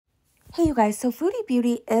Hey you guys, so Foodie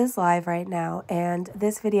Beauty is live right now, and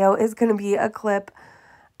this video is going to be a clip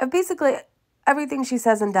of basically everything she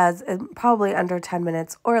says and does in probably under 10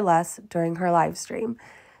 minutes or less during her live stream.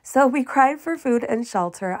 So we cried for food and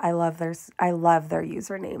shelter. I love their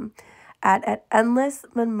username. At Endless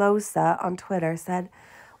Mimosa on Twitter said,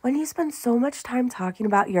 when you spend so much time talking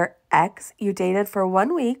about your ex you dated for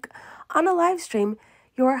 1 week on a live stream,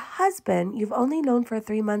 your husband you've only known for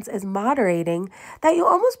 3 months is moderating that you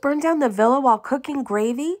almost burned down the villa while cooking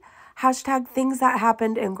gravy. Hashtag things that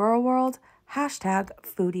happened in girl world. Hashtag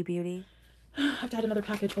Foodie Beauty. I have to add another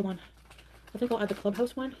package. Hold on. I think I'll add the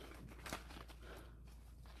Clubhouse one.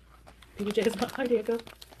 PJ is not. Hi, Diego.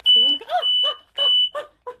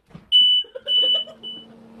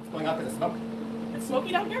 What's going on for the smoke? It's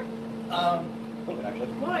smoky down here? A little bit actually.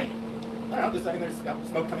 Why? I don't know, just I mean there's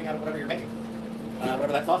smoke coming out of whatever you're making.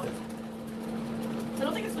 Whatever that sauce is. I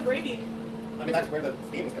don't think it's the gravy. I mean that's where the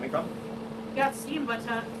steam is coming from. Yeah, it's steam, but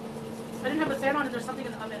I didn't have the fan on and there's something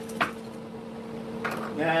in the oven.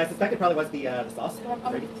 Yeah, I suspect it probably was the sauce.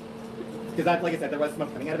 Because like I said, there was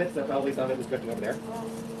smoke coming out of it, so probably some of it was drifting over there. Oh,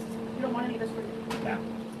 you don't want any of this for you.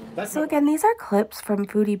 Yeah. So again, these are clips from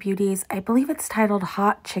Foodie Beauty's, I believe it's titled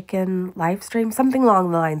Hot Chicken Livestream, something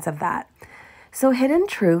along the lines of that. So Hidden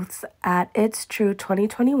Truths at It's True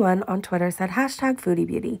 2021 on Twitter said, hashtag Foodie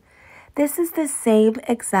Beauty. This is the same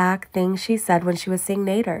exact thing she said when she was seeing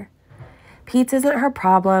Nader. Pete isn't her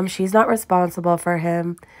problem. She's not responsible for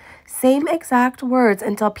him. Same exact words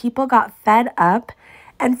until people got fed up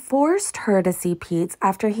and forced her to see Pete's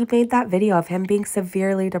after he made that video of him being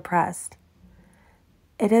severely depressed.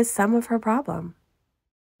 It is some of her problem.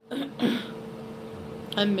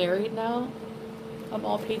 I'm married now. I'm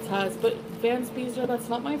all Pete's has, but Vance Beezer, that's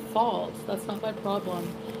not my fault. That's not my problem.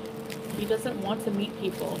 He doesn't want to meet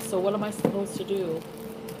people, so what am I supposed to do?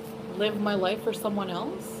 Live my life for someone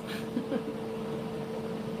else?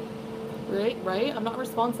 Right? I'm not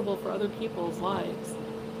responsible for other people's lives.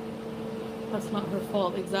 That's not her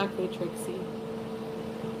fault. Exactly, Trixie.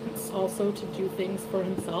 It's also to do things for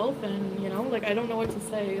himself, and, you know, like, I don't know what to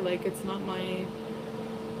say. Like, it's not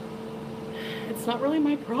really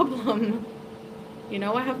my problem. You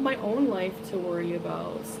know, I have my own life to worry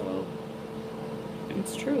about, so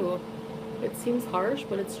it's true. It seems harsh,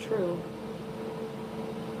 but it's true.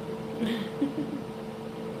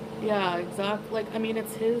 Yeah, exactly. Like, I mean,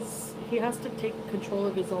 it's his, he has to take control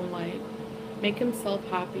of his own life, make himself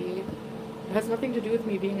happy. It has nothing to do with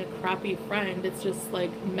me being a crappy friend. It's just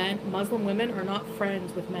like Muslim women are not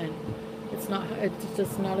friends with men. It's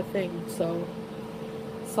just not a thing. So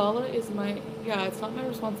Salah is it's not my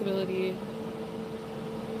responsibility.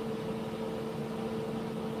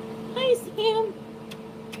 Hi, Sam.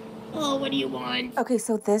 Oh, what do you want? Okay,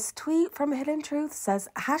 so this tweet from Hidden Truth says,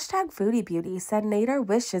 hashtag Foodie Beauty said Nader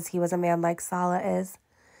wishes he was a man like Salah is.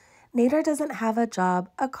 Nader doesn't have a job,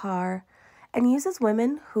 a car, and uses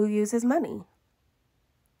women who use his money.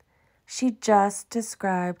 She just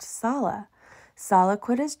described Salah. Salah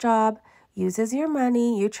quit his job, uses your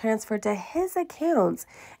money you transferred to his accounts,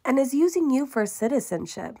 and is using you for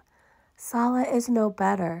citizenship. Salah is no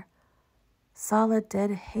better. Salah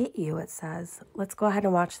did hate you, it says. Let's go ahead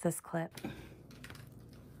and watch this clip.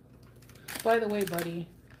 By the way, buddy,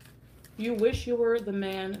 you wish you were the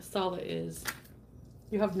man Salah is.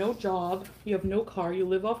 You have no job, you have no car, you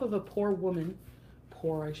live off of a poor woman.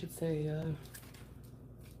 Poor, I should say,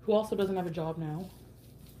 who also doesn't have a job now.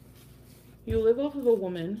 You live off of a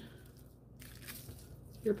woman.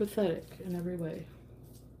 You're pathetic in every way.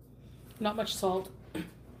 Not much salt.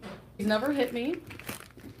 He's never hit me.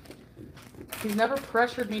 He's never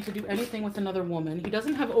pressured me to do anything with another woman. He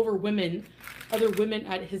doesn't have other women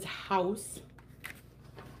at his house.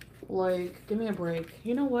 Like, give me a break.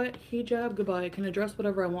 You know what? Hijab, goodbye. I can address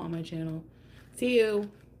whatever I want on my channel. See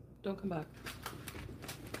you. Don't come back.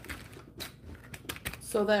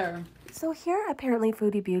 So there. So here, apparently,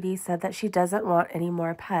 Foodie Beauty said that she doesn't want any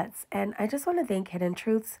more pets. And I just want to thank Hidden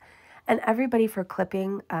Truths and everybody for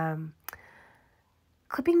clipping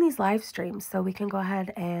these live streams so we can go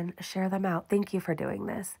ahead and share them out. Thank you for doing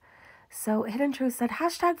this. So Hidden Truth said,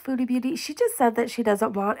 hashtag Foodie Beauty. She just said that she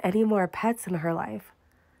doesn't want any more pets in her life.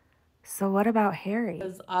 So what about Harry?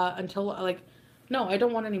 Because no, I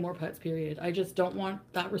don't want any more pets, period. I just don't want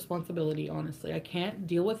that responsibility, honestly. I can't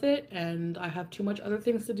deal with it, and I have too much other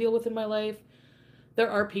things to deal with in my life. There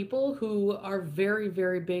are people who are very,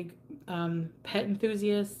 very big pet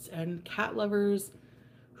enthusiasts and cat lovers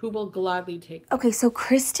who will gladly take them. Okay, so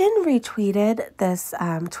Kristen retweeted this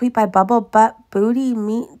tweet by Bubble Butt Booty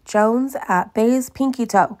Meat Jones at Bay's Pinky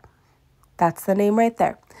Toe. That's the name right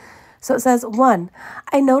there. So it says, 1,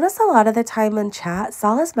 I notice a lot of the time in chat,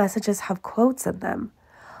 Salah's messages have quotes in them.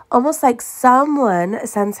 Almost like someone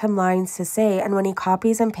sends him lines to say, and when he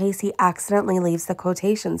copies and pastes, he accidentally leaves the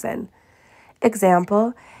quotations in.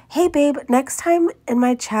 Example, hey babe, next time in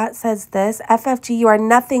my chat says this, FFG, you are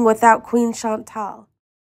nothing without Queen Chantal.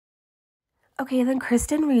 Okay, then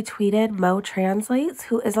Kristen retweeted Mo Translates,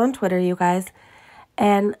 who is on Twitter, you guys,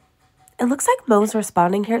 and it looks like Mo's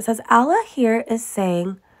responding here. It says, Allah here is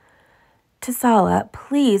saying to Salah,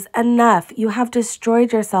 please, enough. You have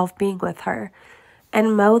destroyed yourself being with her.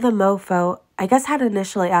 And Mo the mofo, I guess, had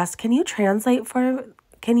initially asked, can you translate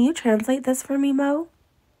this for me, Mo?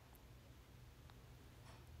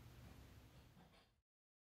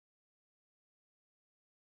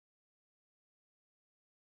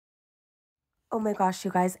 Oh my gosh,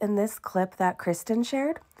 you guys, in this clip that Kristen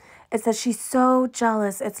shared, it says she's so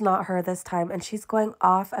jealous it's not her this time, and she's going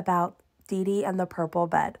off about Dee Dee and the purple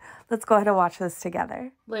bed. Let's go ahead and watch this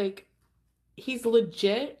together. Like, he's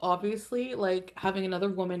legit, obviously, like, having another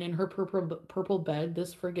woman in her purple bed,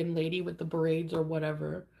 this friggin' lady with the braids or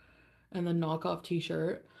whatever, and the knockoff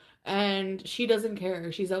t-shirt, and she doesn't care.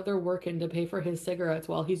 She's out there working to pay for his cigarettes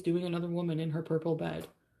while he's doing another woman in her purple bed.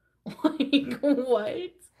 Like,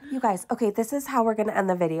 what? You guys, okay, this is how we're going to end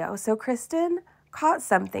the video. So Kristen caught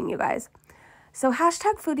something, you guys. So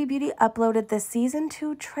hashtag Foodie Beauty uploaded the season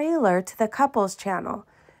 2 trailer to the couples channel,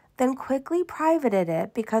 then quickly privated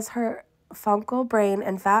it because her funkle brain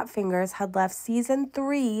and fat fingers had left season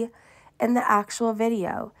 3 in the actual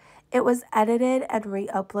video. It was edited and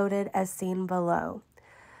re-uploaded as seen below.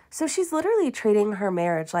 So she's literally treating her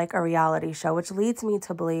marriage like a reality show, which leads me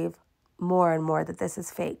to believe more and more that this is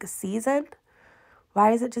fake. Season?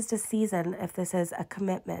 Why is it just a season if this is a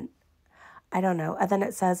commitment? I don't know. And then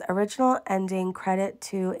it says, original ending, credit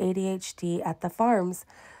to ADHD at the farms.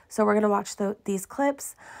 So we're going to watch these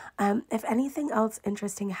clips. If anything else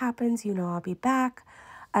interesting happens, you know I'll be back.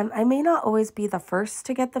 I may not always be the first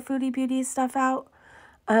to get the Foodie Beauty stuff out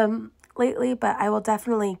lately, but I will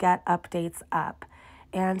definitely get updates up.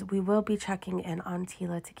 And we will be checking in on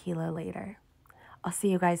Tila Tequila later. I'll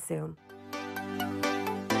see you guys soon.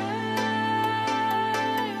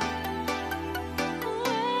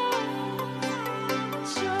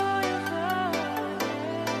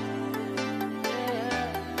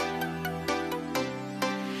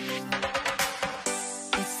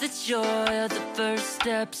 Joy of the first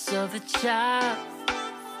steps of a child.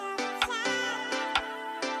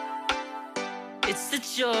 It's the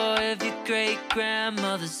joy of your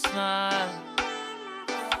great-grandmother's smile.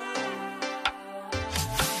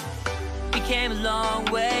 We came a long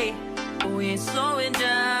way, but we ain't slowing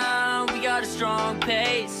down. We got a strong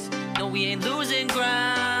pace, no, we ain't losing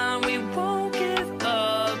ground. We won't give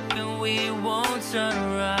up and we won't turn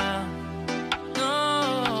around.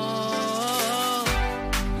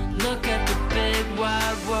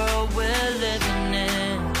 Wide world we're living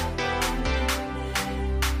in.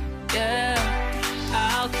 Yeah,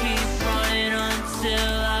 I'll keep running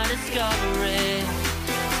until I discover it.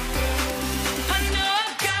 I know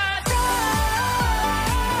I've got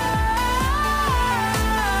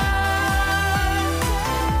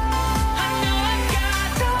I know I've got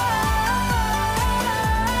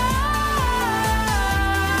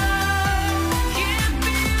Can't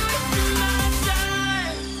be wasting my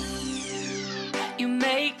time. You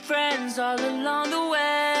make friends all along the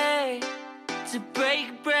way, to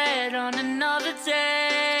break bread on another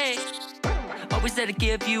day. Always there to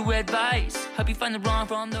give you advice, help you find the wrong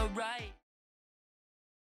from the right.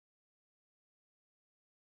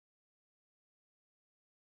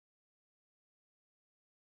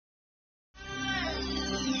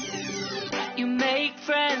 You make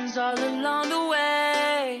friends all along the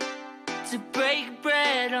way, to break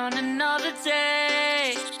bread on another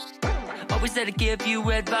day. Always there to give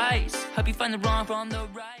you advice, help you find the wrong from the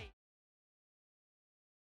right.